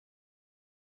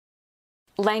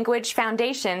Language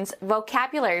Foundations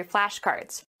Vocabulary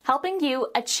Flashcards, helping you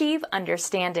achieve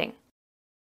understanding.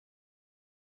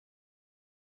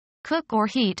 Cook or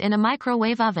heat in a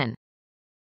microwave oven.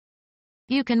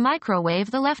 You can microwave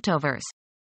the leftovers.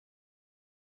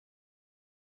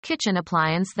 Kitchen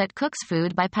appliance that cooks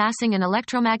food by passing an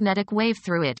electromagnetic wave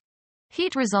through it.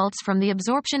 Heat results from the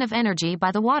absorption of energy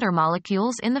by the water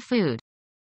molecules in the food.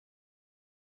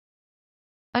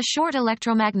 A short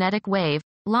electromagnetic wave,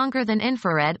 longer than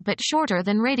infrared but shorter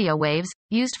than radio waves,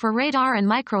 used for radar and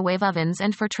microwave ovens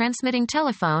and for transmitting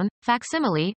telephone,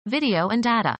 facsimile, video and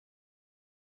data.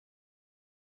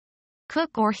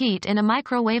 Cook or heat in a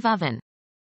microwave oven.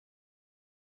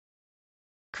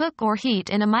 Cook or heat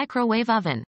in a microwave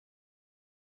oven.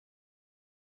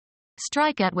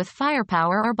 Strike at with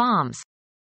firepower or bombs.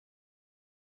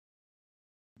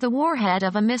 The warhead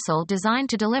of a missile designed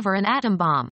to deliver an atom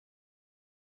bomb.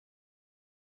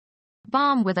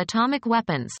 Bomb with atomic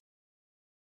weapons.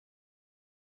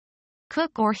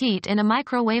 Cook or heat in a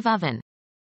microwave oven.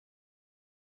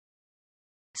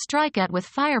 Strike at with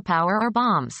firepower or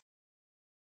bombs.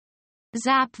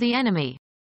 Zap the enemy.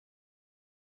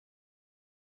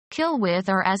 Kill with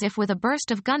or as if with a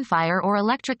burst of gunfire or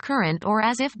electric current or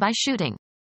as if by shooting.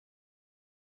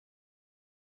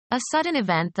 A sudden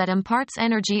event that imparts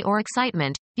energy or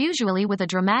excitement, usually with a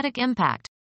dramatic impact.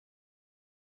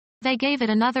 They gave it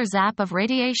another zap of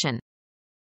radiation.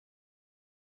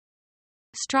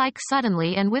 Strike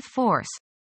suddenly and with force.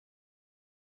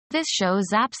 This show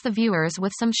zaps the viewers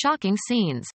with some shocking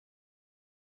scenes.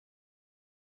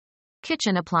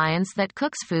 Kitchen appliance that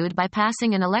cooks food by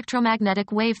passing an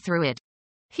electromagnetic wave through it.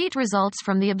 Heat results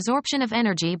from the absorption of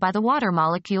energy by the water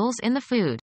molecules in the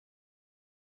food.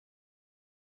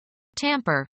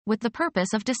 Tamper, with the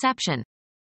purpose of deception.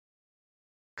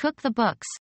 Cook the books.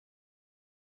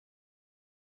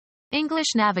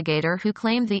 English navigator who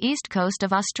claimed the east coast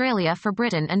of Australia for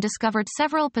Britain and discovered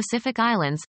several Pacific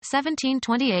islands,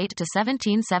 1728 to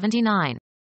 1779.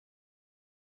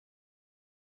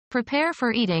 Prepare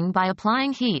for eating by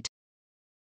applying heat.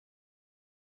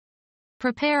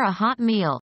 Prepare a hot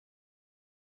meal.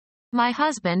 My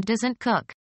husband doesn't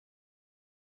cook.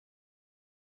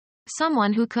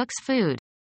 Someone who cooks food.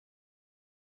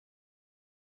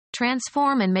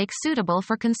 Transform and make suitable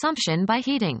for consumption by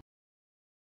heating.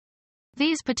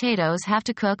 These potatoes have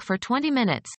to cook for 20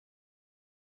 minutes.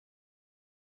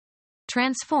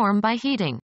 Transform by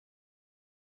heating.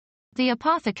 The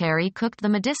apothecary cooked the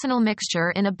medicinal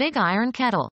mixture in a big iron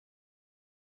kettle.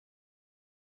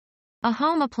 A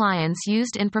home appliance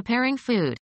used in preparing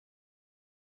food.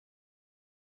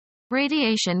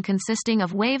 Radiation consisting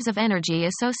of waves of energy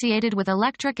associated with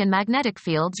electric and magnetic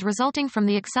fields resulting from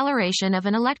the acceleration of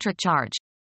an electric charge.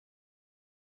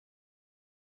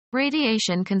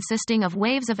 Radiation consisting of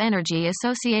waves of energy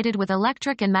associated with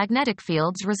electric and magnetic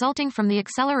fields resulting from the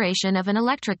acceleration of an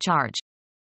electric charge.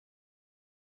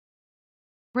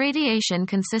 Radiation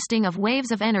consisting of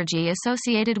waves of energy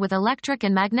associated with electric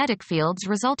and magnetic fields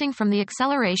resulting from the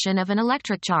acceleration of an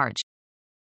electric charge.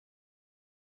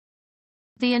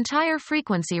 The entire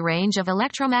frequency range of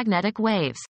electromagnetic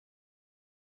waves.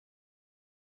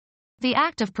 The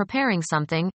act of preparing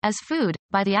something, as food,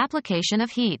 by the application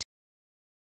of heat.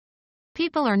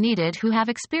 People are needed who have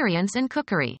experience in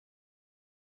cookery.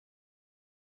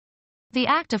 The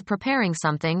act of preparing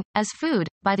something, as food,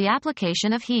 by the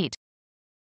application of heat.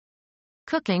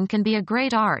 Cooking can be a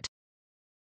great art.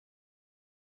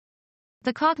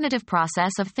 The cognitive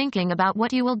process of thinking about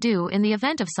what you will do in the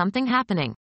event of something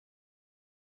happening.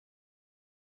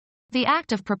 The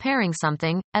act of preparing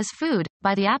something, as food,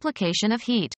 by the application of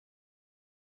heat.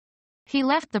 He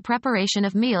left the preparation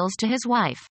of meals to his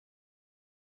wife.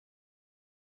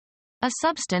 A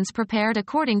substance prepared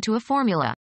according to a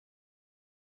formula.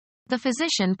 The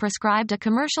physician prescribed a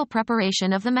commercial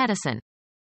preparation of the medicine.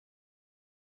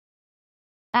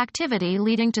 Activity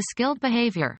leading to skilled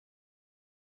behavior.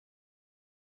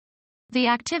 The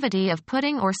activity of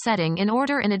putting or setting in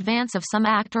order in advance of some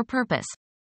act or purpose.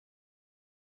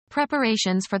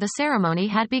 Preparations for the ceremony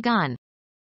had begun.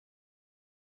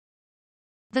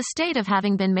 The state of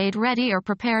having been made ready or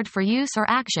prepared for use or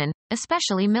action,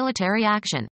 especially military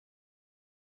action.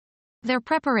 Their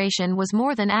preparation was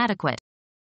more than adequate.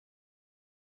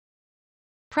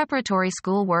 Preparatory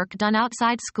school work done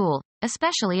outside school,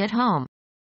 especially at home.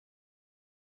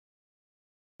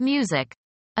 Music.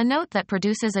 A note that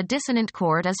produces a dissonant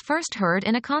chord is first heard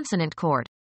in a consonant chord.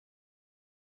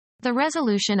 The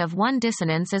resolution of one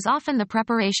dissonance is often the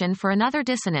preparation for another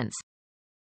dissonance.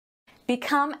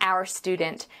 Become our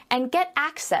student and get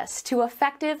access to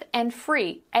effective and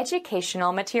free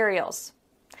educational materials.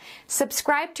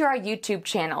 Subscribe to our YouTube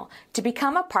channel to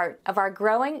become a part of our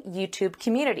growing YouTube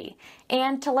community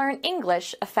and to learn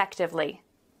English effectively.